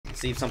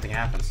see if something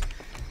happens.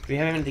 Do we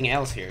have anything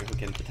else here who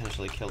can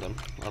potentially kill them?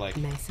 Or like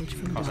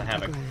cause a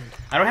havoc?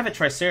 I don't have a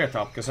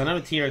Triceratops, because I know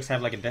the T-Rex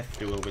have like a death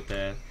duel with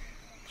the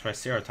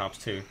Triceratops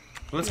too.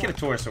 Well, let's get a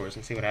Torosaurus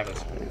and see what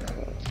happens.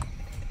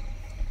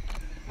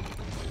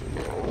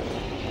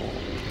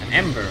 An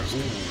Ember.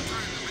 Ooh.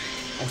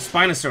 Oh,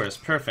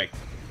 Spinosaurus. Perfect.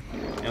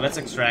 Yeah, let's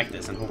extract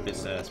this and hope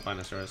it's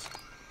Spinosaurus.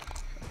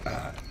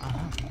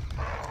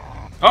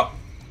 Oh!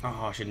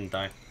 Oh, she didn't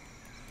die.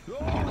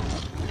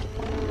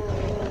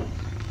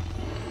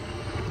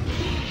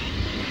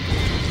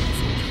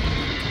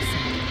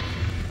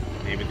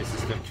 Maybe this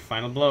is the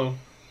final blow.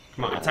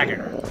 Come on, attack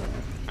her.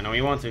 I know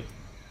you want to.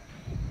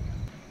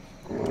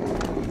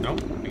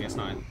 Nope, I guess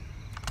not.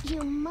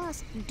 You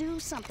must do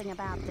something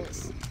about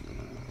this.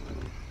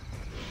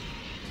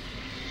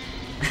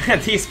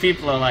 These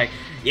people are like,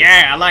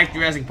 yeah, I like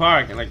Jurassic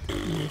Park. And like,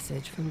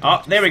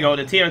 oh, there we go.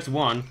 The T-Rex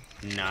won.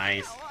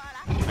 Nice.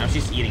 Now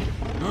she's eating.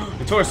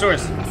 The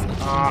Torosaurus.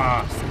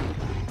 Ah.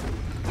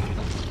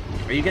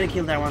 Are you gonna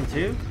kill that one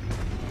too?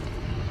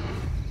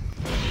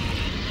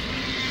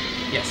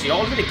 Yeah, she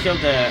already killed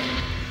the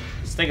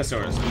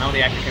Stegosaurus, and now the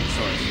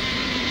Acrocanthosaurus.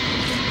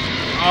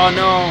 Oh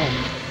no!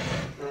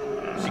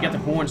 She got the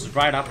horns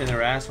right up in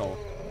her asshole.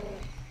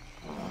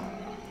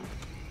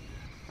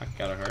 I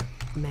gotta hurt.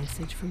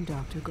 Message from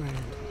Dr. Grant.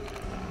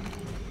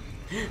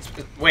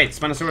 Wait,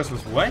 Spinosaurus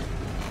was what?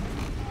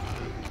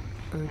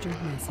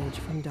 Urgent message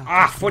from Dr.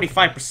 Ah,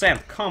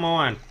 45%. Come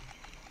on.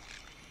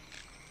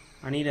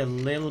 I need a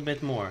little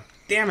bit more.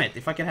 Damn it!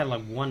 If I could have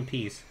like one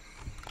piece.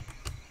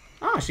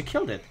 Ah, she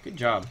killed it. Good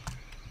job.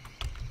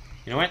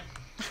 You know what?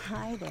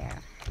 Hi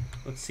there.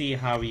 Let's see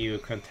how you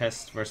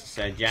contest versus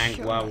Yang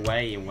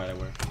Huawei and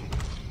whatever.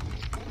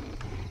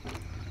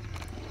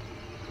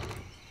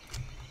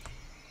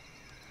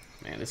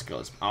 Man, this girl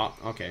is... Oh,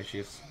 okay,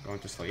 she's going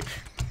to sleep.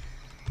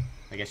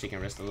 I guess she can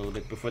rest a little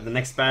bit before the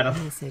next battle.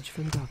 Message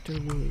from Dr.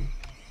 Wu.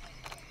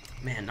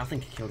 Man, nothing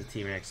can kill the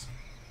T-Rex.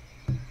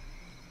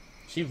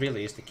 She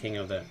really is the king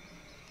of the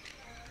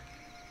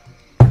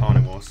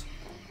carnivores.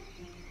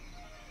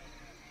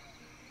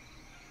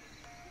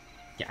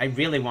 Yeah, I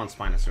really want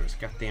Spinosaurus.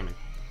 God damn it.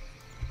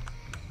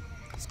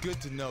 It's good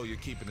to know you're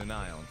keeping an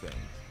eye on things.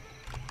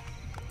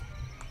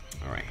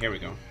 Alright, here we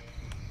go.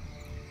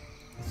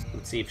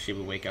 Let's see if she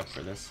will wake up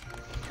for this.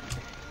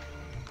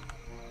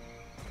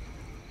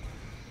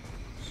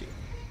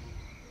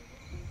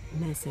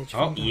 Message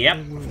Oh, from yep.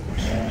 Dr. Wu.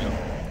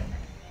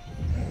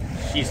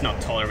 She's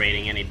not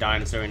tolerating any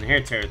dinosaur in her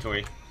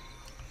territory.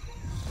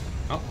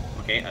 Oh,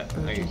 okay.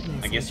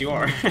 I guess you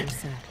are.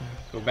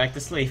 Go back to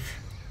sleep.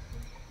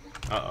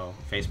 Uh-oh.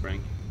 Face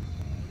break.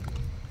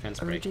 Fence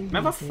break.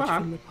 Man, what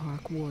fuck?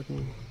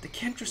 The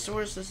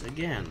Kentrosauruses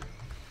again.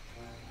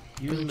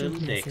 You little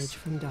dicks. Message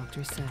from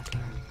Dr.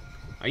 Sattler.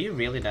 Are you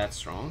really that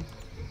strong?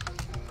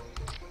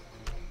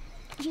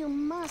 You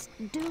must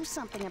do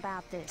something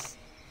about this.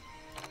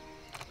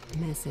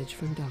 Message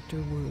from Dr.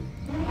 Wu.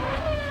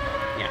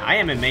 Yeah, I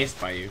am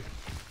amazed by you.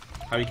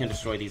 How you can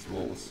destroy these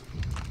wolves.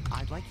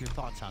 I'd like your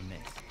thoughts on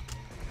this.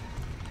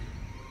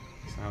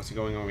 So how's it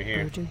going over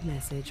here? Urgent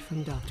message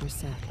from Dr.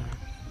 Sattler.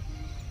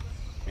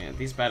 Man,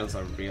 these battles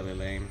are really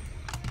lame.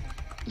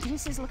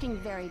 This is looking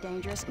very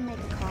dangerous. Make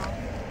a call.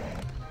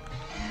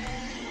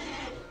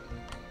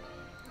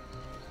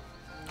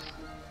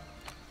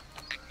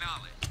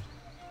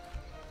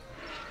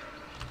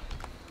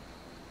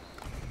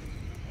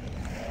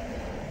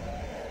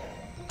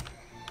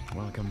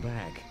 Welcome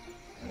back.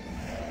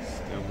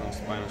 Still no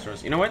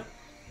Spinosaurus. You know what?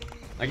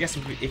 I guess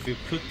if we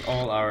put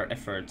all our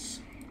efforts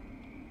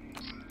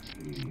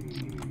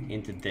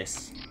into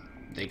this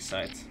dig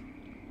site,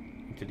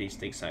 into these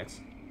dig sites,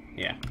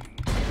 yeah,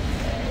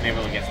 maybe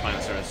we'll get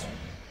Spinosaurus.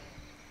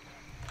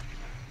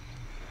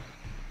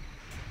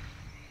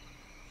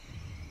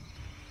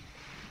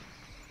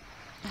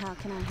 How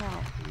can I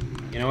help?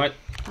 You know what?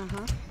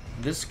 Uh-huh.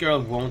 This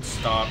girl won't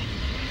stop.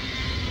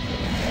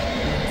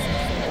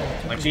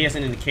 Like, she has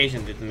an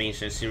indication that means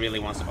that she really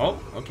wants to... Oh,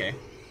 okay.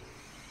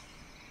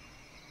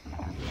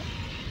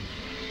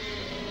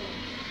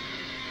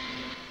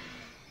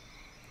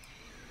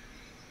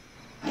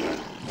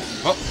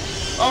 Oh!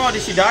 Oh,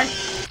 did she die?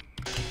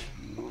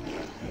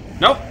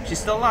 Nope, she's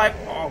still alive.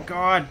 Oh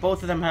god,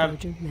 both of them have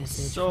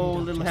so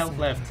little health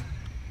left.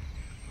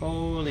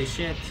 Holy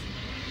shit.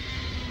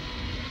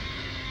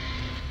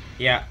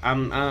 Yeah,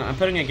 I'm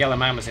putting a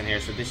Gallimimus in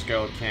here so this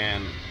girl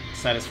can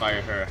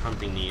satisfy her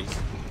hunting needs.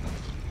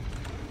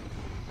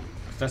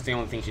 That's the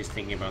only thing she's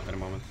thinking about at the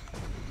moment.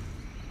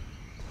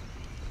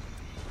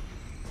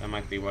 That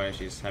might be why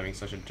she's having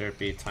such a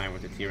derpy time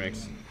with the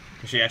T-Rex.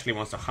 Because she actually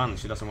wants to hunt,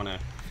 she doesn't want to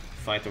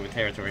fight over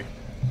territory.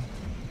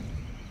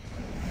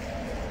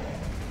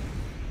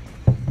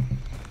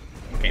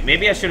 Okay,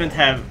 maybe I shouldn't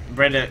have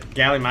bred a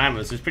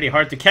Gallimimus, it's pretty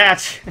hard to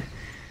catch.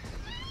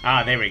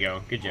 Ah, there we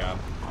go, good job.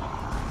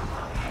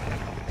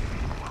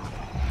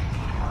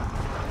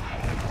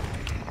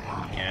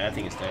 Yeah, that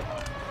thing is dead.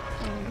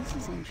 Oh, this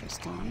is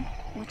interesting.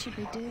 What should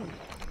we do?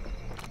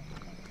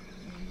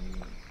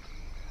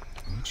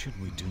 What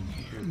should we do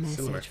here?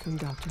 Message from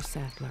Dr.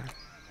 Sattler.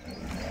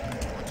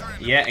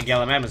 Yeah,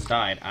 Gallimimus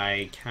died.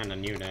 I kinda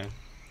knew that.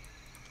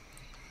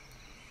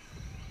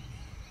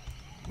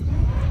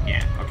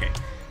 Yeah, okay.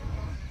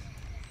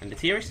 And the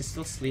T-Rex is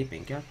still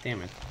sleeping. God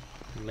damn it.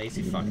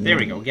 Lazy fuck. There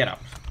we go, get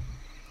up.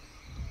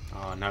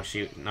 Oh, now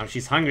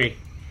she's hungry.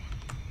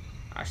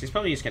 She's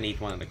probably just gonna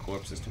eat one of the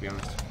corpses, to be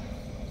honest.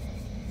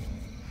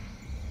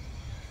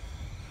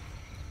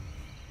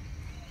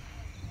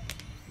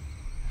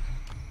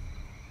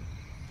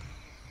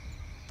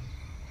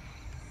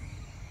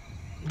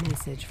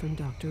 Message from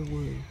Dr.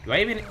 Wu. Do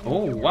I even...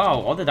 Oh,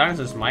 wow, all the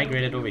dinosaurs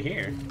migrated over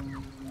here.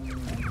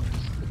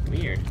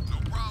 Weird.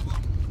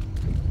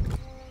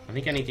 I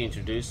think I need to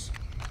introduce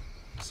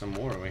some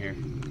more over here.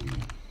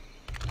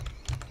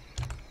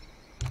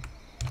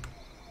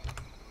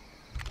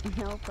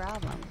 No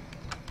problem.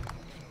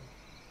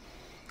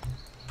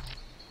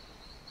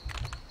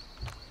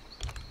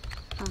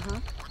 Uh-huh.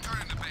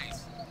 Return to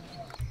base.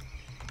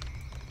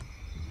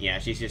 Yeah,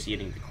 she's just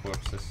eating the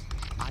corpses.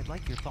 I'd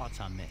like your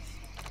thoughts on this.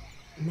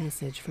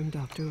 Message from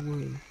Dr.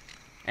 Wu.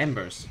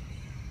 Embers.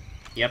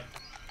 Yep.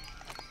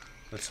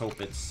 Let's hope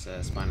it's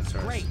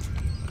Spinosaurus. Great.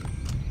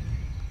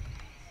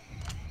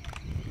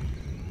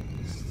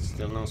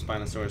 Still no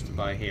Spinosaurus to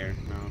buy here.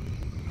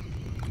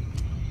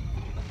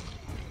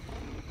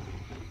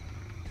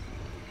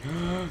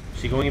 No.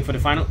 She going in for the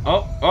final.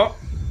 Oh,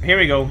 here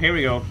we go.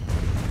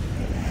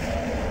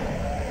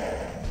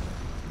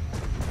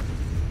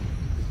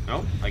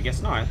 No, I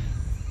guess not.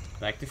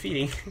 Back to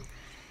feeding.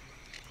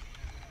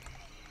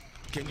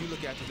 Can you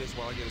look after this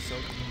while I get a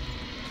soda?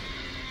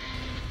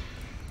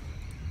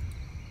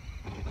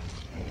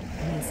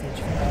 Message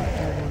from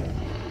Dr. Wu.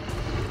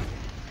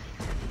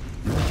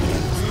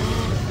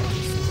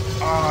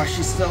 Oh,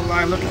 she's still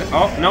alive. Look at it.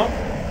 Oh, no.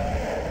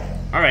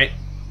 Alright.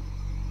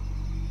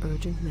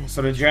 Urgent message.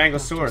 So the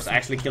Dragosaurus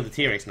actually killed the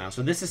T-Rex now.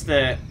 So this is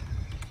the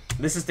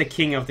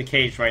king of the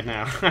cage right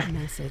now.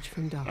 Message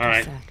from Dr.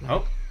 Alright. Sattler.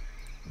 Oh.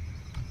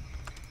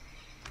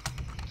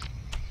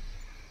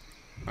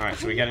 Alright,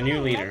 so we got a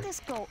new leader. Let this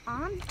go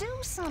on. Do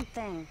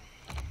something.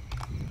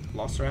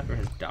 Velociraptor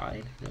has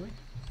died? Really?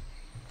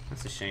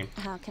 That's a shame.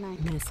 How can I?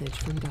 Message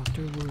from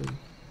Dr. Wu.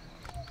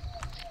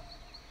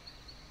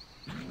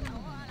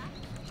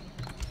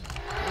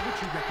 What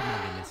would you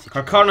recommend in this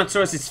situation?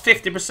 Carnosaurus is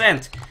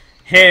 50%.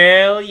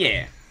 Hell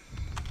yeah.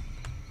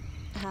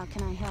 How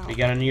can I help? We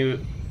got a new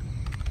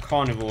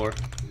carnivore.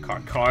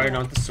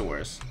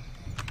 Carnosaurus.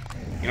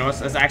 You know,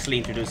 let's actually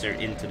introduce her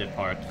into the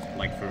park,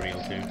 like for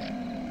real too.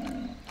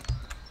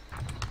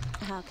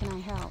 How can I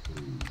help?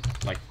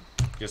 Like,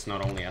 just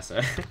not only as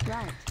a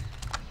Right.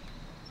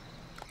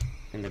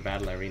 in the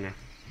battle arena.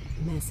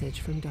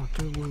 Message from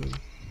Dr. Wu.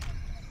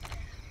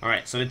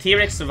 Alright, so the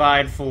T-Rex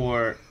survived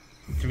for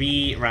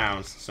 3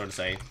 rounds, so to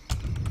say.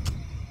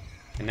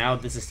 And now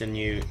this is the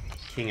new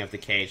king of the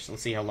cage.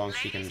 Let's see how long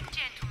she can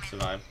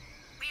survive.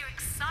 We are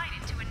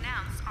excited to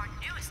announce our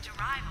newest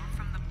arrival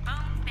from the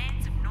bone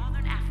beds of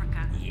northern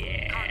Africa.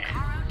 Yeah.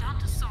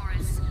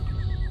 Carcharodontosaurus.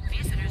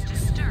 Visitors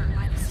disturbed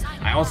by the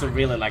sight. I also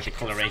really like the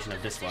coloration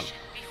of this one.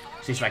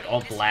 She's like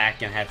all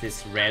black and has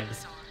this red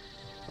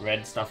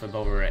stuff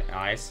above her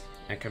eyes.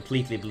 And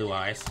completely blue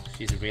eyes.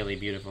 She's really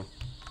beautiful.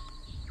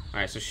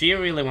 Alright, so she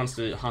really wants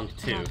to hunt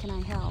too. How can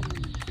I help?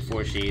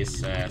 Before she's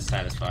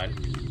satisfied.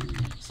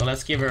 So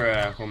let's give her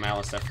a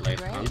homalocephalate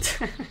Great. hunt.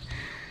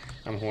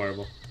 I'm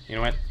horrible. You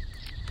know what?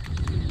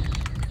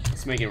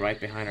 Let's make it right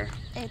behind her.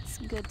 It's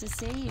good to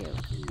see you.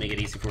 Make it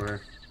easy for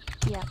her.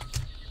 Yep.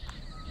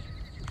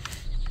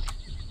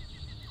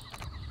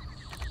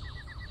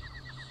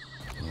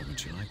 What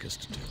would you like us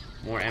to do?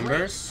 More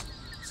embers.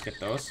 Let's get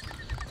those.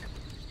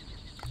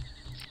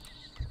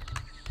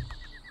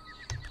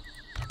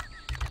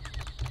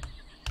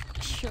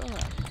 Sure.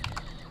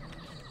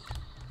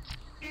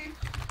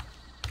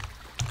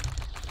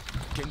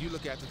 Can you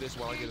look after this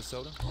while I get a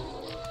soda?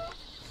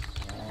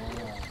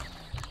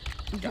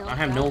 Yeah, I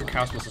have no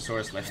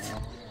Cosmosaurus left.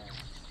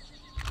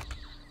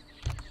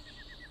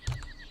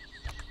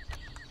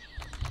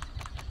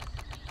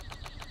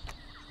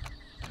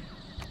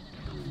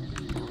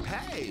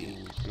 Hey!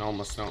 And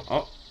almost no.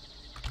 Oh!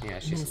 Yeah,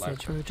 she's alive.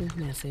 Message, urgent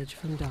message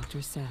from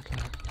Dr.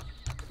 Sattler.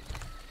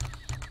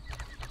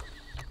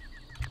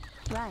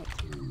 Right.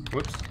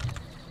 Whoops.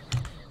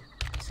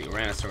 Let's see,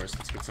 Tyrannosaurus.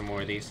 Let's get some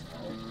more of these.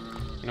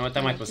 You know what?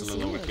 That might was a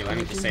little overkill. I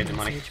need to save the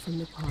money. Message from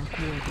the park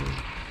warden.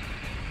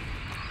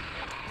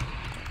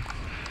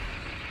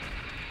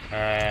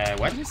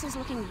 What? This is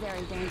looking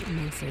very dangerous.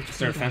 Message Is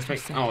there a from fence Dr. break?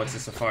 Sattler. Oh, it's a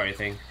safari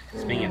thing.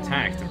 It's being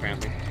attacked,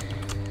 apparently.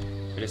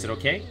 But is it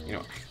okay? You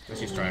know,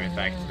 let's just drive it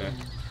back to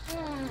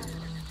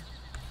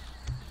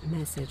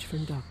Message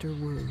from Dr.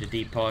 Wu. the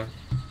deep pod.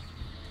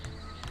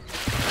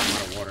 A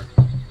lot of water.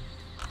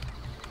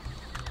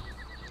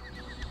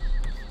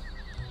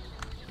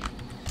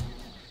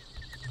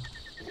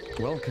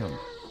 Welcome.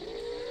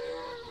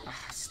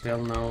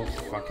 Still no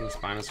fucking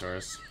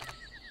Spinosaurus.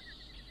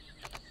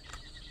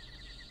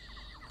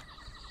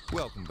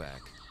 Welcome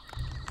back.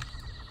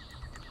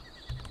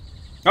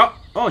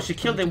 Oh, she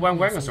killed the one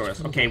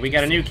Wagosaurus. Okay, we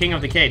got a new king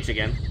of the cage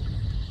again.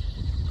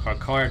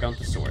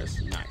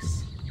 Carcharodontosaurus.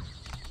 Nice.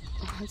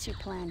 What's your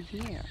plan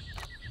here?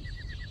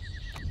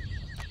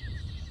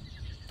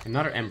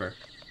 Another ember.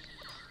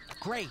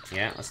 Great.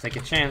 Yeah, let's take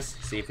a chance.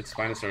 See if it's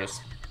Spinosaurus.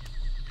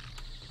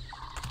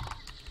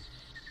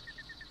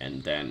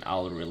 And then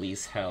I'll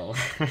release hell.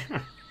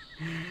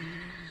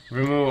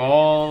 Remove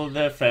all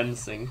the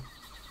fencing.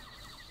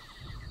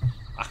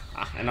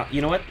 And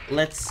you know what?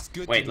 Let's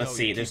wait. Let's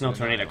see. There's no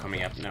tornado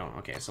coming up. No.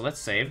 Okay. So let's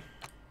save.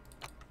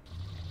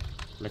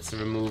 Let's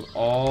remove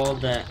all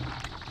the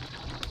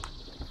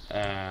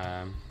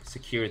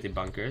security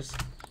bunkers.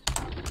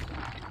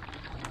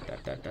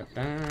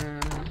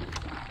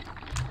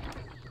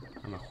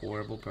 I'm a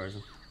horrible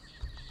person.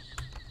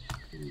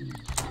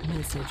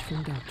 Message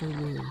from Dr.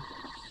 Wu.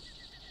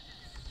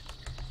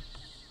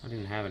 I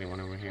didn't have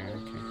anyone over here.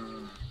 Okay.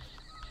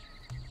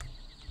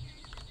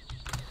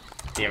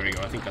 There we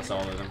go. I think that's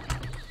all of them.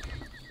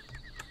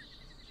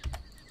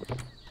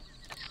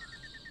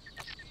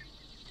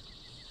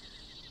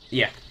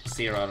 Yeah,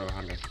 0 out of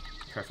 100.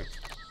 Perfect.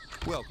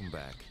 Welcome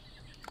back.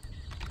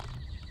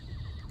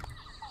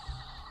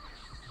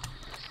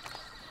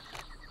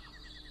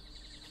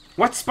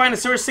 What?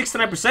 Spinosaurus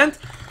 69%?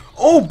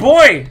 Oh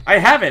boy! I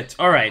have it!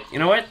 Alright, you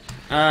know what?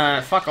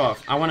 Fuck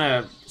off. I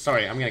wanna...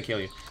 Sorry, I'm gonna kill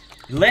you.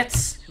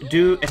 Let's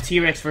do a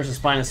T-Rex versus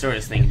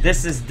Spinosaurus thing.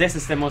 This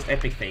is the most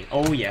epic thing.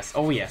 Oh yes,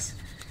 oh yes.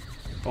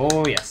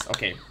 Oh yes,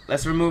 okay.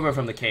 Let's remove her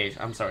from the cage.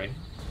 I'm sorry.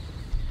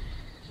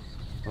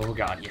 Oh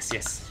god, yes,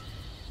 yes.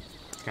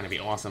 It's gonna be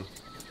awesome.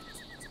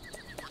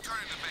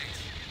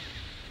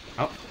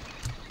 Oh,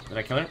 did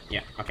I kill her?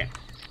 Yeah, okay.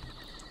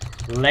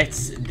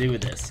 Let's do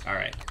this.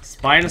 Alright.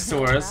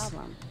 Spinosaurus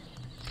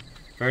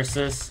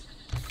versus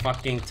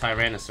fucking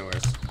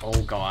Tyrannosaurus.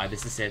 Oh god,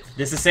 this is it.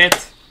 This is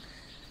it!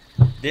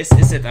 This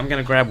is it. I'm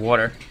gonna grab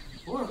water.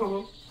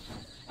 Whoa.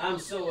 I'm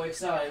so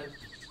excited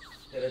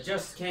that I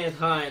just can't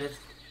hide it.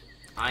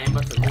 I am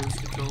but to lose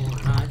control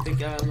and I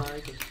think I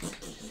like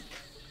it.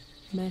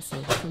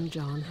 Message from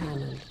John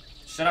Hammond.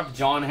 Shut up,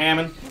 John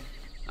Hammond.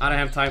 I don't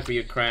have time for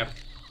your crap.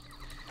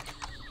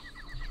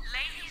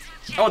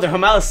 Oh, the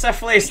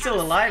Homalocephale is still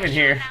alive in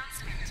here.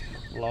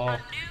 Lol. A new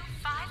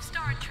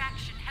 5-star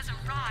attraction has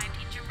arrived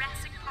in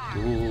Jurassic Park.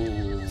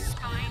 Ooh.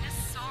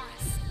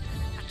 Spinosaurus.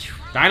 A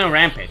true Dino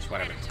Rampage,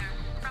 whatever. predator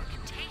from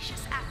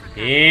Cretaceous Africa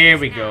Here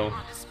we is now go.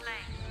 on display.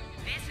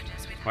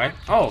 Visitors with What?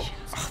 Oh,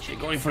 they're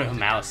going for the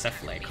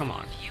Homalocephale. Come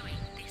on. viewing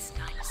this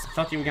dinosaur. I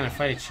thought you were gonna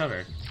fight each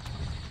other.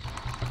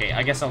 Okay,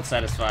 I guess I'll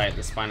satisfy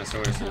the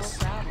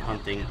Spinosaurus'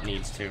 hunting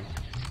needs too.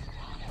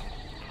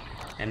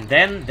 And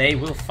then they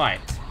will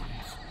fight.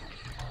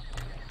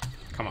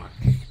 Come on.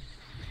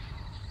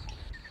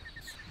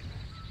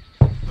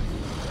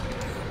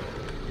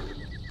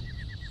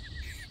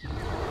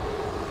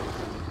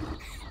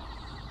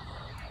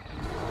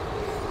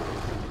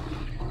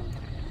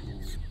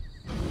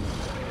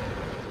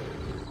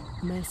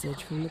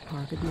 Message from the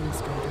park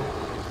administrator.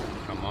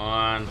 Come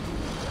on.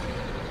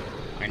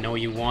 I know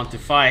you want to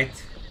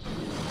fight.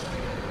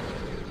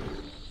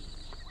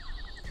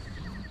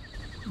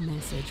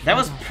 Message That from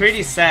was Dr.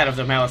 pretty sad of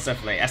the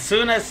Homalocephale. As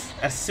soon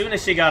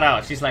as she got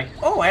out, she's like,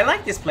 "Oh, I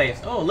like this place.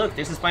 Oh, look,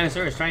 there's a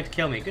Spinosaurus trying to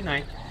kill me. Good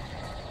night."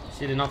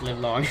 She did not live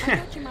long. I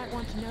thought you might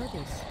want to know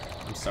this.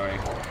 I'm sorry.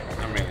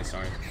 I'm really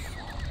sorry.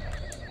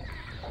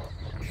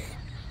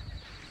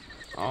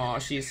 Oh,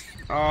 she's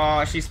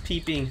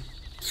peeping.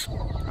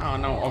 Oh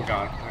no. Oh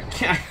god.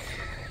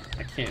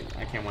 I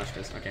can't watch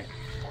this. Okay.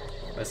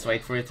 Let's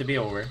wait for it to be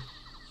over.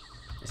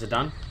 Is it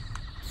done?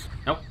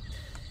 Nope.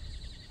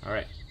 All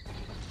right.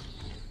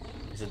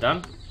 Is it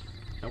done?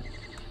 Nope.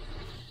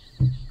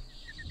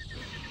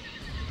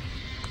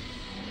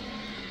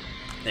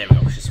 There we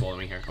go. She's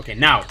swallowing her. Okay,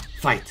 now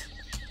fight.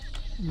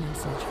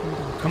 Message from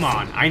Dr. Come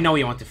on. I know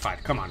you want to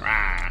fight. Come on.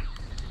 Rah.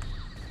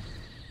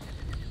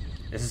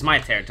 This is my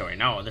territory.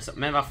 No, this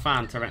men vad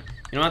fan terrain.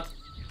 You know what?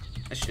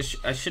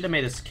 I should have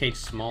made this cage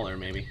smaller,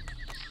 maybe.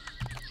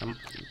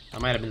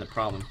 That might have been the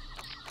problem.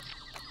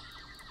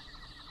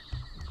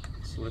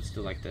 So let's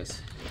do like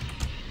this.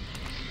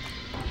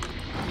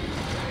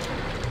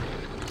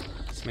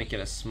 Let's make it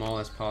as small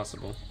as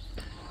possible.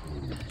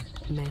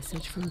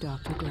 Message from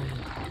Dr. Grant.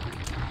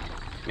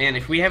 Man,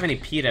 if we have any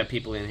PETA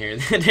people in here,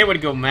 they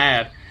would go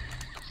mad.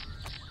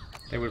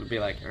 They would be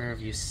like, Irv,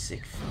 you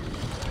sick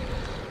fuck.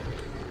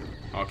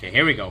 Okay,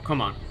 here we go. Come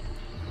on.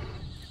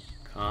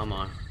 Come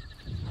on.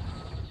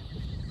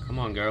 Come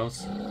on,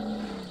 girls.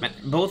 Man,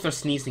 both are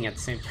sneezing at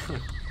the same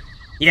time.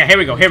 Yeah, here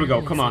we go. Here we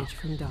go. Come on. Message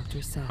from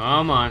Dr. Sattler.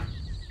 Come on.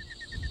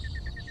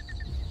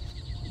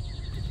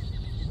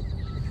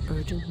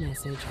 Urgent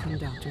message from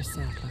Dr.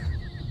 Sattler.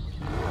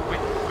 Wait.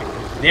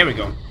 There we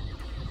go.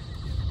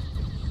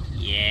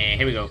 Yeah,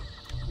 here we go.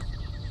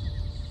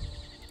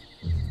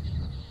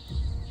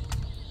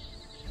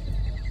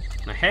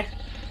 Now, hey?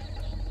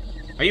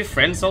 Are you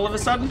friends all of a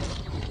sudden?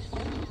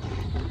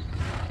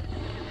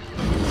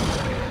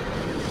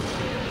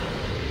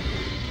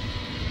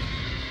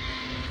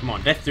 Come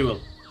on, death duel.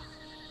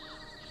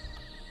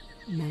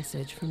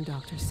 Message from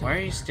Dr. Sattler. Why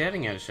are you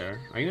staring at each other?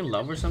 Are you in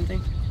love or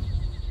something?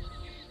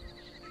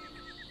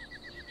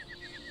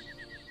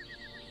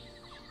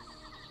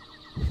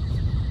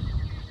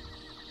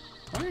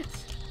 What?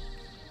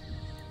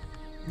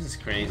 This is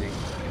crazy.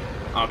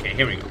 Okay,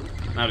 here we go.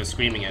 Now they're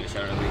screaming at each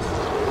other at least.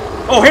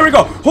 Oh, here we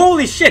go!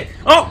 Holy shit!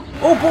 Oh!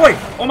 Oh boy!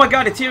 Oh my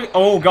god, it's here!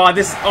 Oh god,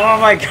 this... Oh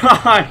my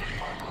god!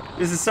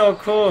 This is so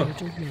cool!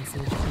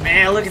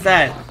 Man, look at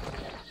that!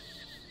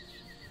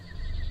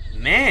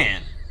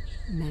 Man!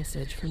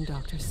 Message from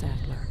Dr.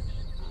 Sattler.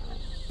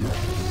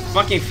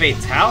 Fucking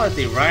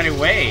fatality right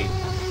away!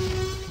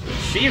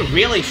 She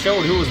really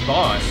showed who was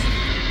boss.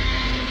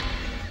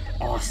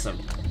 Awesome.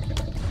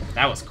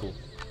 That was cool.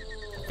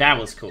 That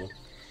was cool.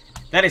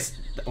 That is...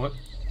 What?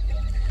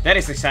 That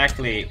is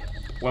exactly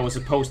what was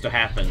supposed to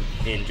happen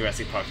in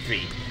Jurassic Park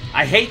 3.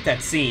 I hate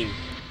that scene,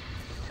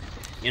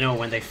 you know,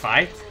 when they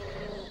fight,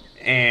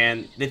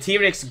 and the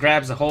T-Rex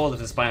grabs a hold of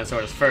the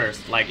Spinosaurus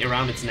first, like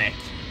around its neck.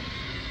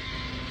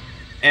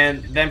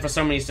 And then for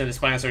some reason the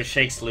Spinosaurus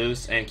shakes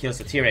loose and kills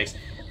the T-Rex.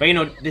 But you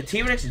know, the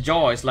T-Rex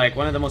jaw is like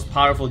one of the most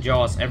powerful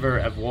jaws ever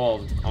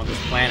evolved on this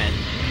planet.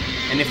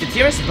 And if the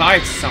T-Rex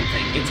bites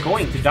something, it's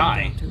going to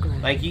die.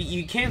 Like,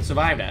 you can't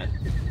survive that.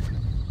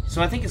 So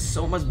I think it's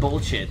so much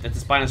bullshit that the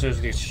Spinosaurus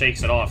just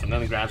shakes it off and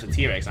then grabs the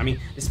T-Rex. I mean,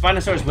 the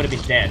Spinosaurus would have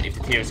been dead if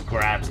the T-Rex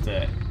grabs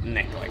the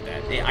neck like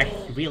that. I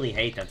really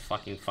hate that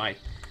fucking fight.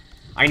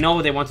 I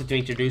know they wanted to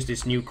introduce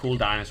this new cool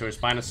dinosaur,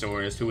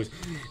 Spinosaurus, who was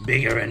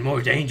bigger and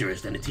more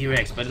dangerous than the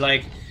T-Rex, but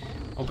like,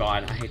 oh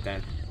god, I hate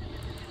that.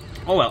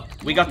 Oh well,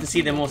 we got to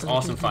see the most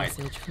awesome fight.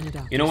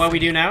 You know what we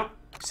do now?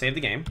 Save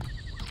the game.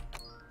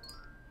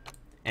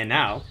 And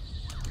now,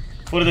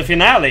 for the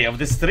finale of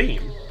the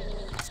stream.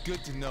 It's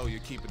good to know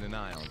you're keeping an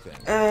eye on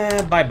things.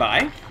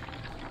 Bye-bye.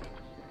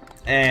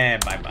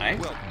 Bye-bye.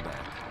 Welcome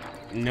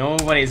back.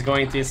 Nobody's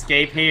going to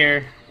escape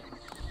here.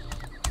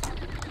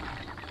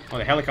 Oh,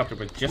 the helicopter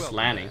was just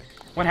landing.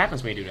 What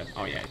happens when you do that?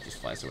 Oh yeah, it just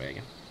flies away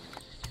again.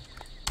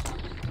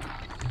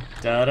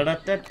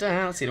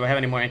 Da-da-da-da-da. Let's see, do I have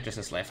any more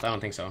entrances left? I don't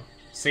think so.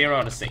 0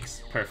 out of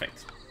 6.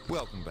 Perfect.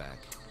 Welcome back.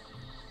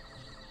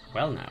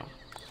 Well now.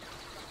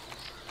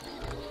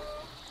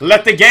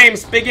 Let the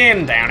games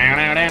begin! Fucking,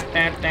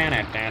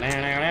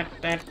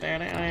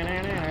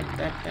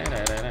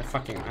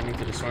 I need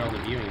to destroy all the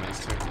viewing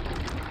lists too.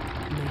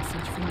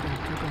 Message from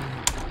Dr.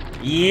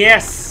 Grant.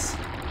 Yes!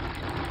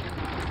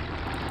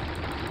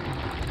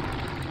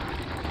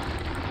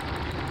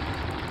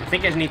 I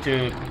think I need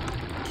to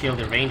kill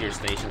the ranger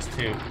stations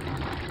too.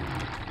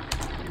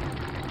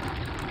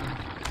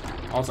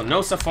 Also,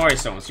 no safari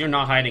zones. You're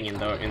not hiding in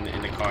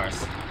the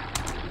cars.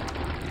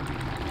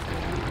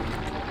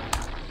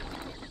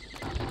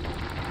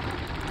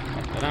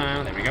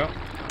 There we go.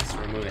 Let's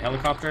remove the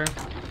helicopter.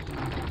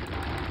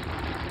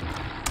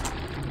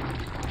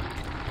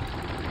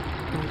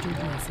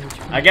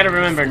 I gotta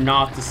remember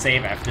not to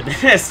save after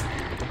this.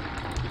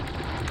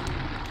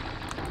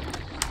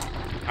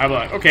 I'm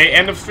like, okay,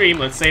 end of stream,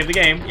 let's save the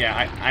game.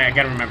 Yeah, I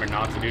gotta remember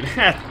not to do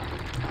that.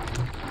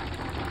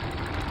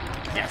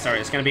 Yeah,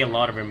 sorry, it's gonna be a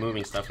lot of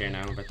removing stuff here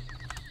now, but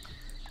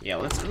yeah,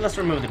 let's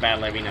remove the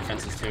battle arena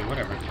fences too,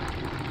 whatever.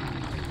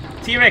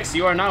 T-Rex,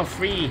 you are now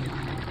free.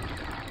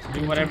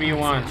 Do whatever you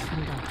want.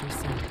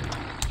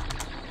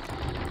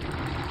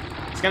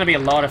 It's gonna be a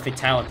lot of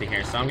fatality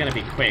here, so I'm gonna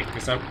be quick,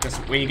 because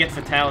when you get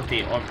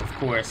fatality, of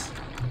course,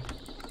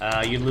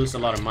 you lose a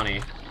lot of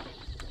money.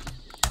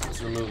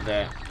 Let's remove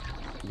the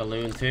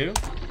balloon too.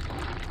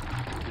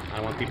 I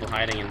don't want people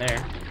hiding in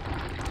there.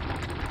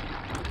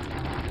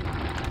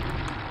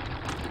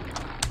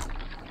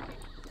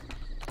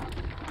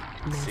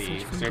 Let's see,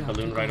 is there a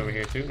balloon right over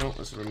here too? No,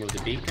 let's remove the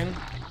beacon.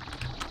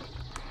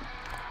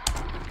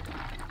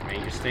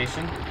 Ranger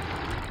station.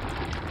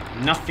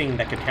 Nothing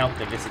that could help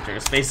the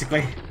visitors,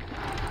 basically.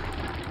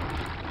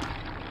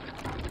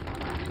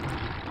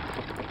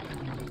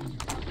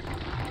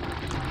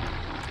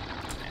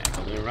 Yeah,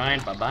 balloon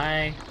ride,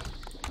 bye-bye.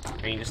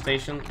 Ranger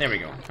station, there we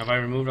go. Have I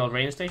removed all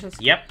ranger stations?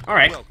 Yep,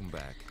 alright. Welcome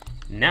back.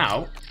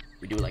 Now,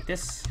 we do it like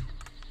this.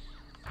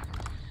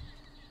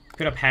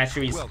 Put up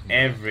hatcheries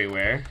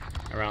everywhere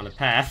around the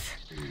path.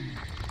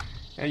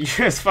 And you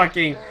just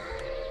fucking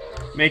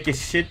make a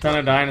shit ton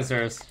of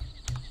dinosaurs.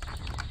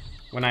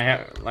 When I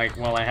have, like,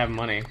 while I have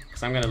money.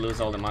 Because I'm gonna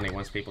lose all the money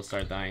once people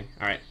start dying.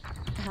 Alright.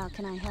 How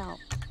can I help?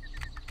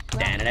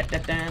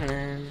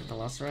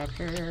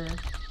 Velociraptor.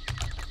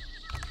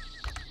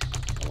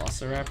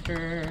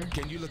 Velociraptor.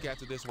 Can you look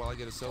after this while I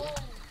get a soda?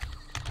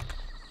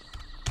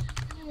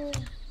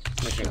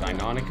 Let's make a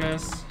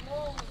Deinonychus.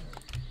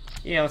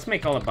 Yeah, let's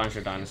make all a bunch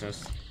of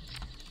dinosaurs.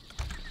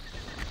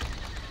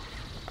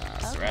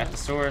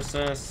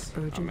 Ceratosauruses.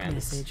 Urgent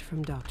message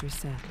from Dr.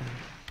 Sattler.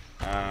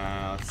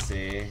 Let's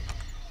see.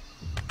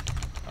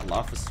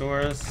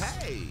 Dilophosaurus.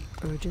 Hey!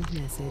 Urgent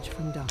message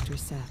from Dr.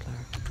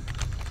 Sattler.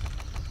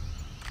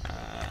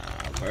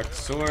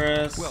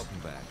 Albertosaurus. Welcome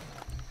back.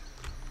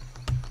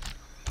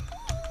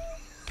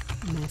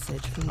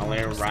 Message from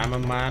Dr.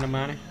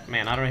 Aleraimamani.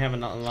 Man, I don't have a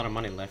lot of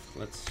money left.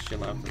 Let's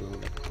chill out a little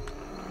bit.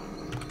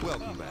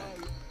 Welcome back.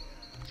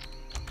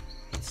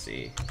 Let's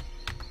see.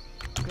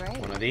 Great.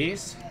 One of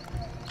these.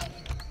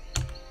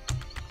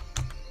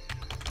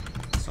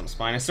 Some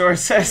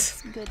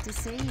Spinosauruses. Good to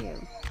see you.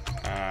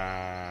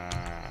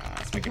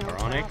 Make a No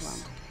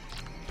Baronix.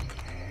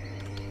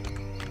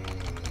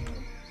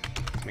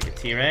 Make a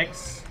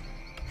T-Rex.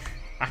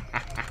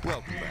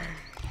 Welcome back.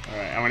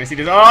 Alright, I want to see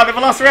this. Oh, the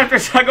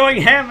Velociraptors are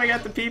going ham! I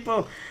got the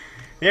people!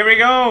 Here we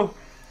go!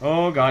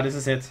 Oh god, this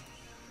is it.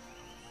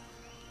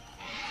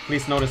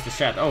 Please notice the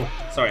chat. Oh,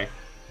 sorry.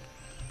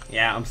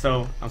 Yeah, I'm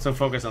so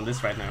focused on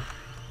this right now.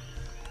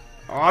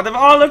 Oh,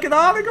 look at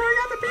all they're going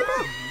at the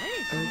people!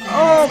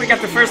 Oh, we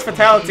got the first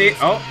fatality.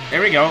 Oh,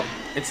 there we go.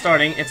 It's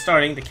starting,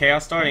 the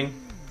chaos starting.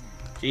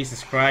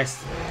 Jesus Christ.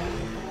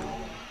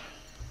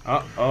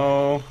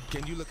 Uh-oh.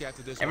 Can you look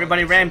after this?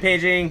 Everybody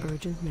rampaging!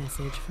 Urgent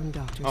message from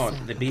Dr. Oh,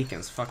 Sattler. the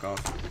beacons, fuck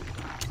off.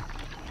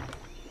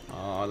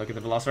 Oh, look at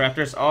the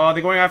Velociraptors. Oh,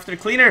 they're going after the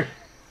cleaner!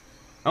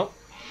 Oh,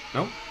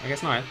 no, I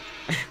guess not.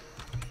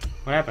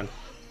 What happened?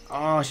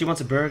 Oh, she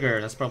wants a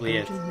burger, that's probably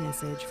it. Urgent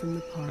message from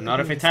the park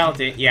Another administrator.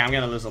 fatality. Yeah, I'm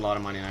gonna lose a lot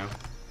of money now.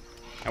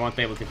 I won't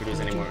be able to produce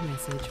any more Urgent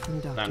message from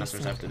Dr.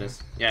 dinosaurs after Sattler.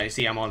 this. Yeah, you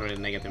see, I'm already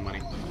negative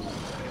money.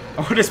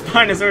 Oh, the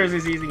Spinosaurus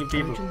is eating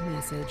people. Urgent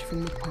message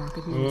from the park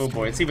Oh administrator.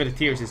 boy, let's see what the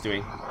Tears is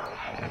doing.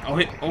 Oh,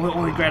 he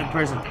grabbed a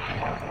person.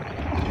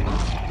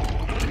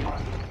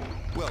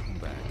 Welcome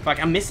back. Fuck,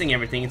 I'm missing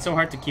everything. It's so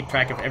hard to keep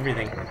track of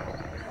everything.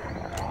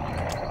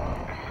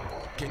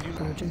 Can you?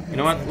 Urgent You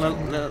know what? message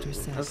from Dr.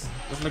 Let's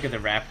Sattler. look at the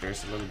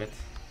raptors a little bit.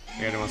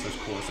 They're the ones that's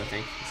coolest, I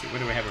think. Let's see, where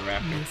do we have a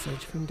raptor?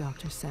 Message from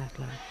Dr.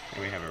 Sattler.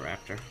 There we have a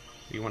raptor.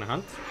 Do you want to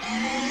hunt?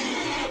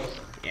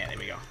 Yeah, there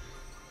we go.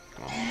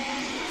 Come on.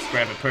 Let's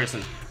grab a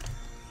person.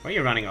 Where are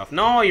you running off?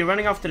 No, you're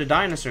running off to the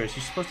dinosaurs.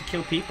 You're supposed to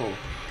kill people.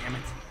 Damn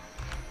it.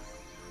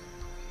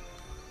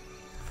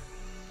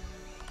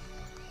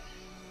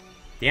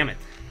 Damn it.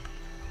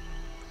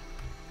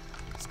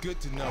 It's good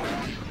to know.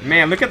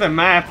 Man, look at the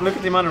map. Look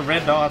at the amount of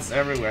red dots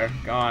everywhere.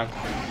 God.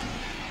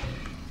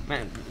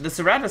 Man, the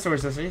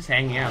Ceratosaurus are just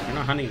hanging out. They're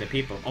not hunting the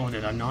people. Oh, the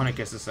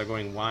Deinonychuses are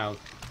going wild.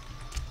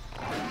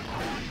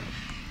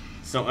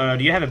 So,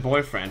 do you have a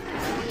boyfriend?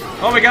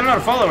 Oh, we got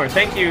another follower.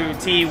 Thank you,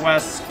 T.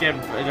 West,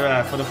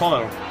 for the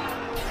follow.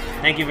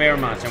 Thank you very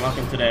much, and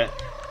welcome to the...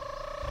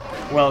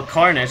 Well,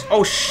 Carnage.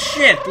 Oh,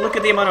 shit! Look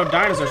at the amount of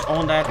dinosaurs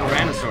on that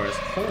Tyrannosaurus.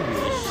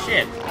 Holy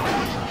shit.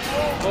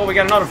 Oh, we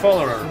got another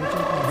follower.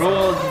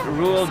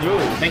 Rule Drew.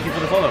 Thank you for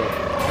the follow.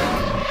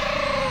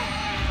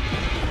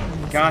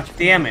 God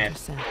damn it.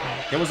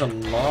 There was a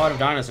lot of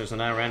dinosaurs on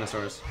that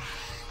Tyrannosaurus.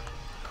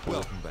 Cool.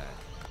 Welcome back.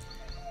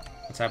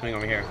 What's happening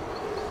over here?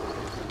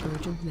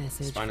 Urgent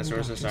message from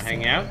Spinosaurus Dr. are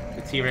hanging Sattler. out.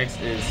 The T-Rex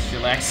is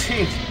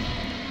chillaxing.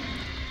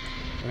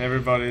 And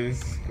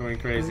everybody's going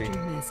crazy.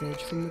 Urgent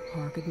message from the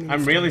park administrator.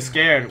 I'm really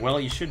scared. Well,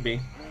 you should be.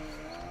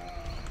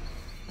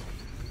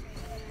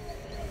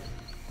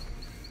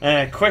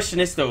 Question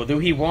is though, do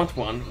he want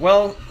one?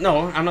 Well,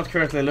 no, I'm not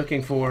currently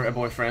looking for a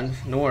boyfriend,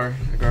 nor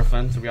a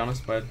girlfriend, to be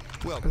honest, but...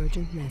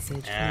 Urgent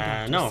message from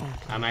Dr. no, Sattler.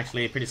 I'm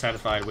actually pretty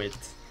satisfied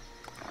with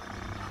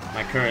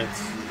my current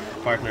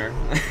partner.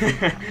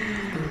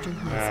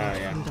 Urgent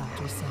message yeah. from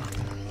Dr.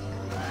 Sattler.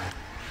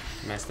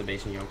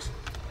 Masturbation jokes.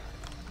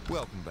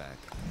 Welcome back.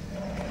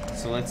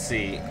 So let's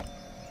see.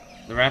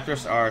 The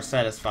raptors are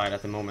satisfied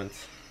at the moment.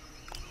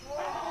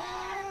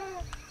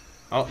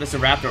 Oh, there's a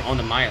raptor on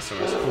the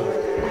Myosaurus. Cool.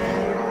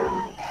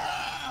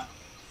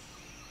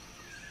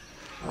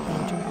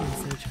 Urgent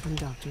message from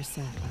Dr.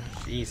 Sattler.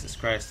 Jesus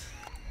Christ.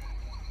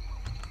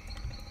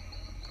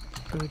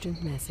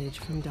 Urgent message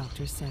from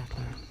Dr.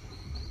 Sattler.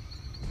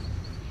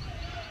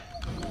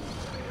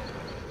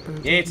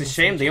 Urgent Yeah, it's a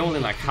shame message they from only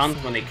like Dr. hunt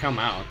Sattler. when they come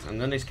out,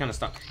 and then they just kind of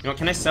stop. You know,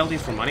 can I sell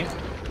these for money?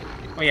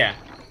 Oh yeah.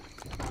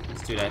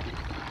 Let's do that.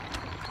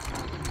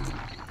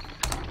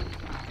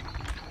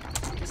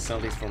 Let's sell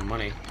these for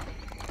money.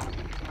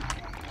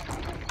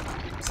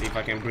 Let's see if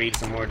I can breed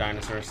some more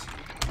dinosaurs.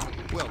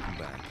 Welcome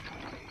back.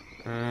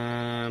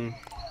 I'm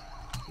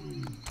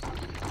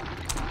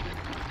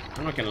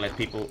not gonna let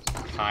people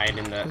hide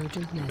in the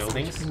Urgent message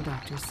buildings. from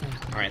Dr.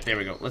 Sattler. All right, there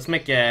we go. Let's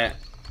make a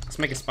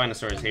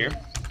Spinosaurus here.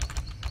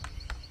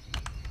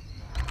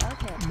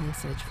 Okay.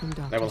 Message from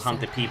Dr. That will hunt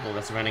the Sattler. people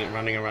that's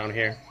running around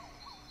here.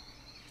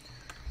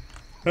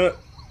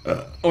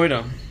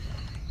 Oida.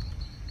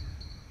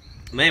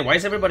 Man, why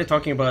is everybody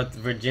talking about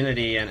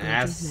virginity and Urgent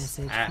ass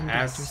message from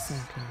Dr.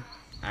 Sattler.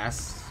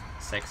 ass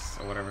sex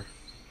or whatever?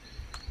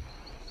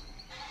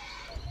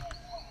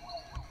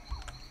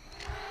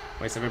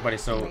 Why is everybody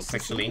so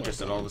sexually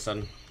interested all of a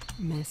sudden?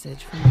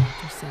 Message from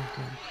Dr.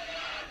 Sattler.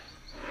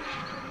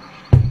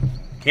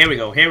 Here we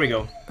go, here we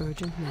go.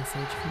 Urgent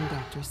message from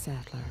Dr.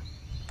 Sattler.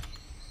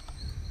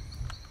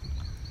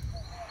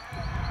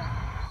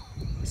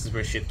 This is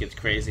where shit gets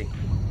crazy.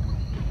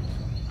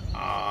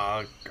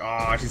 Oh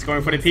gosh, he's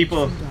going for the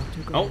people.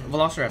 Oh,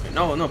 Velociraptor.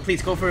 No, no,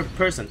 please go for a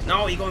person.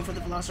 No, you're going for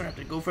the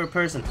Velociraptor. Go for a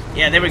person.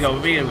 Yeah, there we go.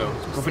 There we go.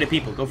 Go for the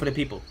people. Go for the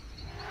people.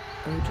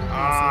 Urgent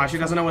Ah, message she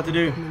doesn't know what to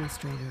do.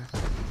 Administrator.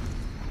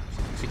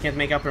 She can't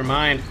make up her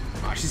mind.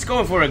 Oh, she's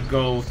going for a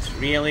goat.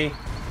 Really?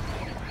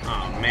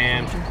 Oh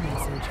man. Urgent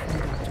message from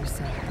Dr.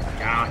 Sattler.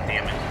 God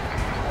damn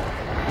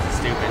it.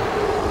 Stupid.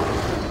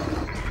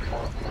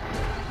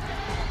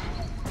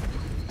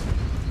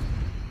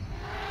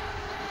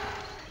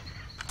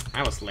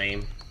 That was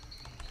lame.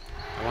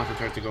 I wanted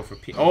her to go for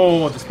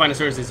oh, the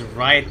Spinosaurus is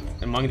right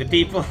among the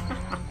people.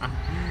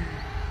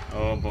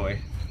 Oh boy.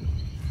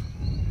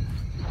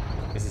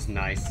 This is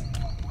nice.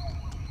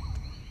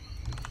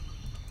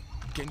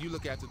 Can you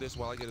look after this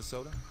while I get a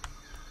soda?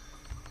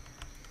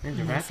 Man,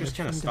 the raptors Message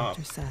kind of from stopped.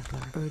 Dr.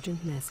 Sattler.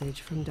 Urgent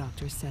message from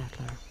Dr.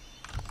 Sattler.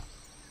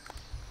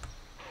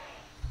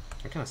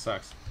 That kind of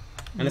sucks.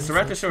 And the Message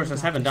Ceratosaurus from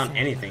haven't Dr. done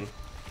Sattler. anything.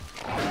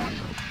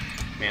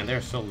 Man,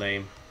 they're so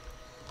lame.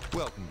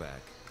 Welcome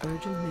back.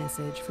 Urgent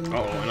message from the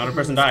Uh-oh, park another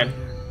person died.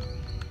 administrator.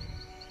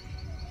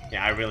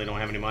 Yeah, I really don't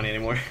have any money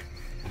anymore.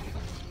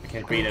 I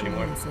can't breathe Urgent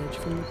anymore. message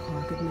from the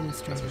park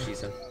administrator. That's what she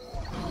said.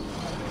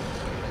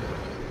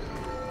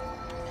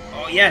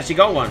 Oh yeah, she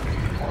got one.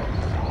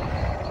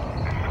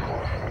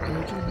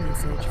 Urgent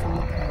message from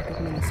the park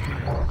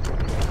administrator.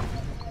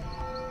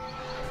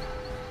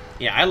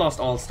 Yeah, I lost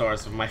all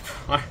stars of my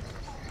farm.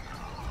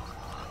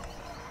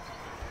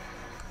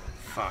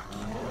 Fuck.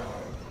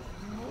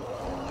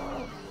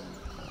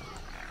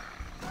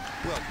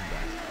 Welcome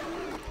back.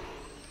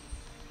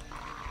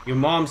 Your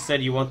mom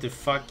said you want to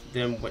fuck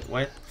them.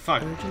 What?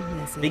 Fuck. Urgent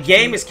message The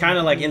game from is kind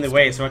of like in the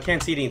way, so I administrator.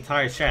 can't see the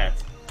entire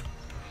chat.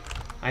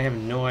 I have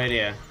no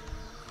idea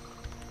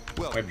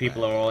why Welcome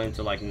people back. are all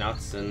into like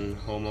nuts and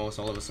homos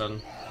all of a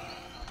sudden.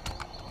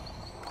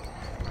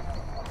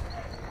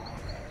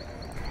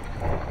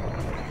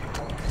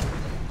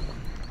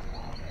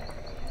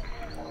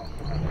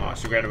 Oh,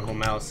 she grabbed her whole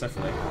mouse,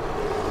 definitely.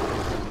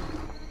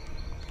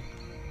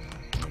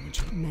 What would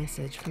you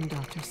Message from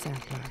Dr.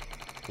 Sattler.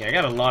 Yeah, I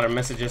got a lot of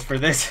messages for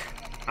this.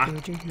 Ah.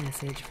 Urgent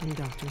message from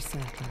Dr.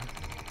 Sattler.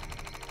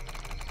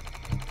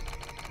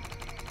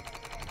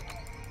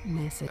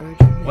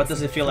 What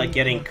does it feel like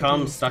getting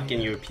cum stuck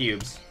in your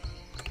pubes?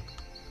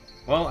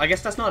 Well, I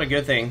guess that's not a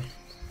good thing.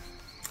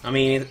 I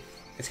mean,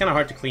 it's kind of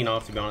hard to clean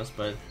off, to be honest,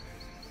 but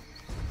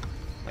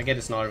I guess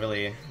it's not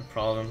really a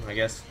problem, I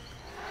guess.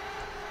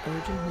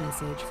 Urgent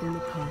message from the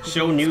park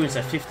Show news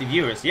at administrator. 50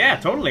 viewers. Yeah,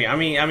 totally. I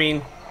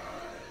mean,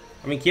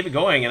 keep it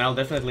going, and I'll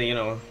definitely, you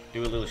know,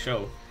 do a little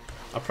show.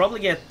 I'll probably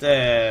get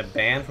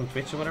banned from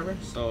Twitch or whatever,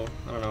 so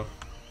I don't know.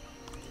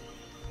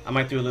 I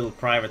might do a little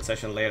private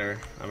session later.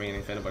 I mean,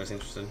 if anybody's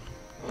interested.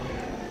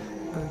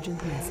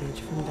 Urgent message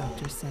from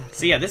Dr. Sattler.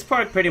 So yeah, this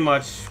part pretty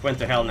much went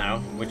to hell now,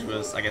 which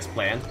was, I guess,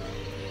 planned.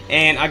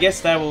 And I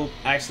guess that will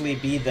actually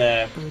be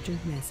the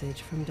Urgent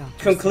message from Dr.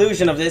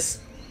 conclusion of this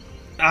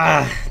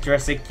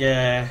Jurassic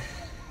I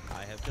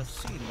have just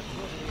seen the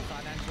quarterly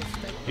financial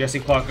statement.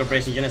 Jurassic Park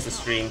Operation Genesis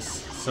streams.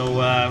 So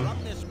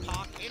Run this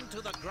park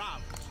into the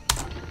ground.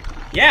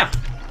 yeah,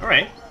 all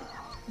right.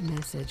 Sattler.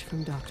 Message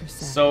from Dr.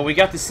 Sattler. So we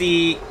got to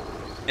see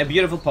a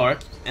beautiful park,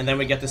 and then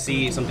we get to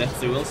see some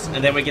death duels,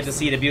 and then we get to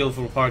see the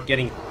beautiful park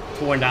getting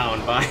torn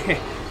down by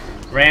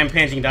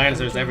rampaging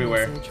dinosaurs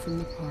everywhere, Message from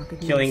the park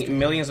killing administrator.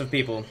 millions of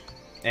people,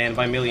 and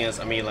by millions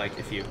I mean like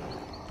a few.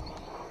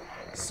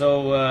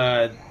 So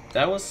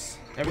that was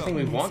everything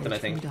we wanted, I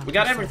think. We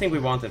got everything we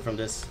wanted from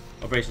this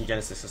Operation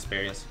Genesis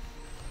experience.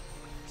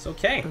 It's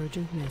okay.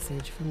 Urgent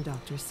message from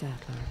Dr.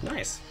 Sattler.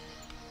 Nice.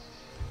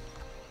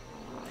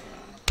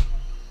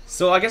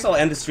 So I guess I'll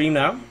end the stream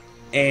now.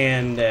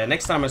 And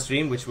next time I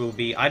stream, which will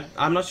be...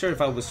 I'm not sure if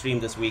I will stream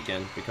this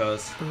weekend,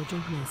 because...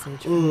 Urgent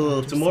message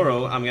from Dr.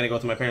 tomorrow I'm gonna go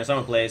to my parents'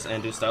 summer place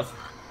and do stuff.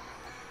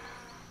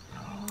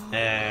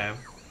 And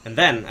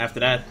then,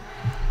 after that,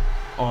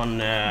 on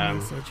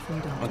Message from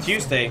Dr.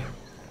 Tuesday...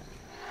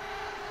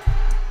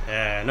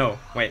 no,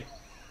 wait.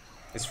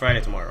 It's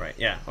Friday tomorrow, right?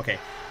 Yeah, okay.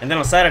 And then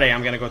on Saturday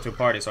I'm gonna go to a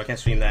party, so I can't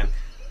stream then.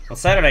 On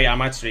Saturday I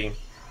might stream,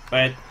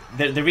 but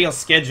the real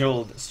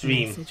scheduled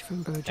stream... Message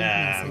from Urgent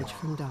message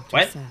from Dr.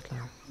 what?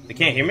 Sattler. They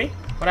can't hear me?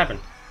 What happened?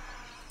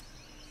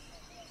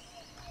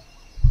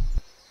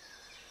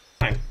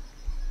 Fine.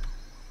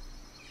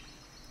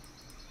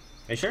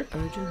 Are you sure?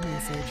 Urgent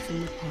message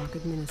from the park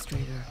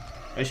administrator.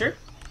 Are you sure?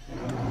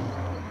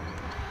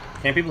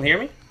 Can people hear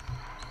me?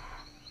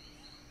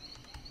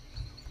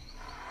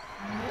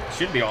 It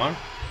should be on.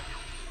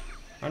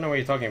 I don't know what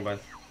you're talking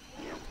about.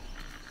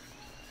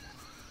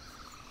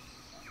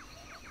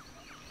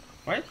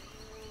 What?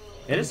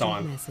 It is Urgent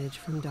on. Message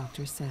from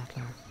Dr.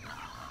 Sattler.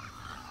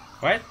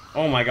 What?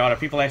 Oh my god, are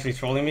people actually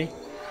trolling me?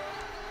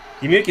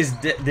 The mic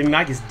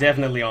is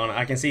definitely on.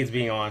 I can see it's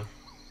being on.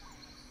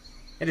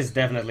 It is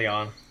definitely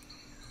on.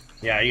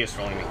 Yeah, he is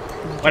trolling me.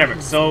 Whatever,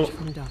 so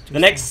the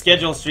next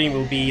scheduled stream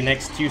will be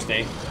next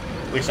Tuesday,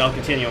 which I'll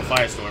continue on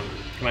Firestorm.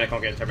 Command &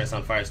 Conquer Terrorist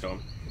on Firestorm.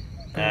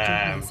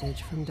 Urgent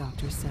message from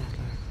Dr.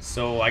 Sattler.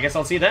 So I guess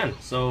I'll see you then.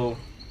 So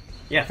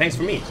yeah, thanks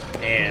for me.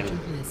 And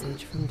Urgent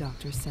message from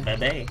Dr. Sattler.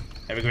 bye-bye.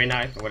 Have a great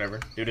night or whatever.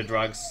 Do the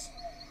drugs.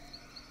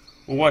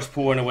 Or watch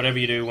porn or whatever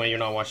you do when you're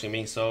not watching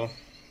me, so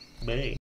bye.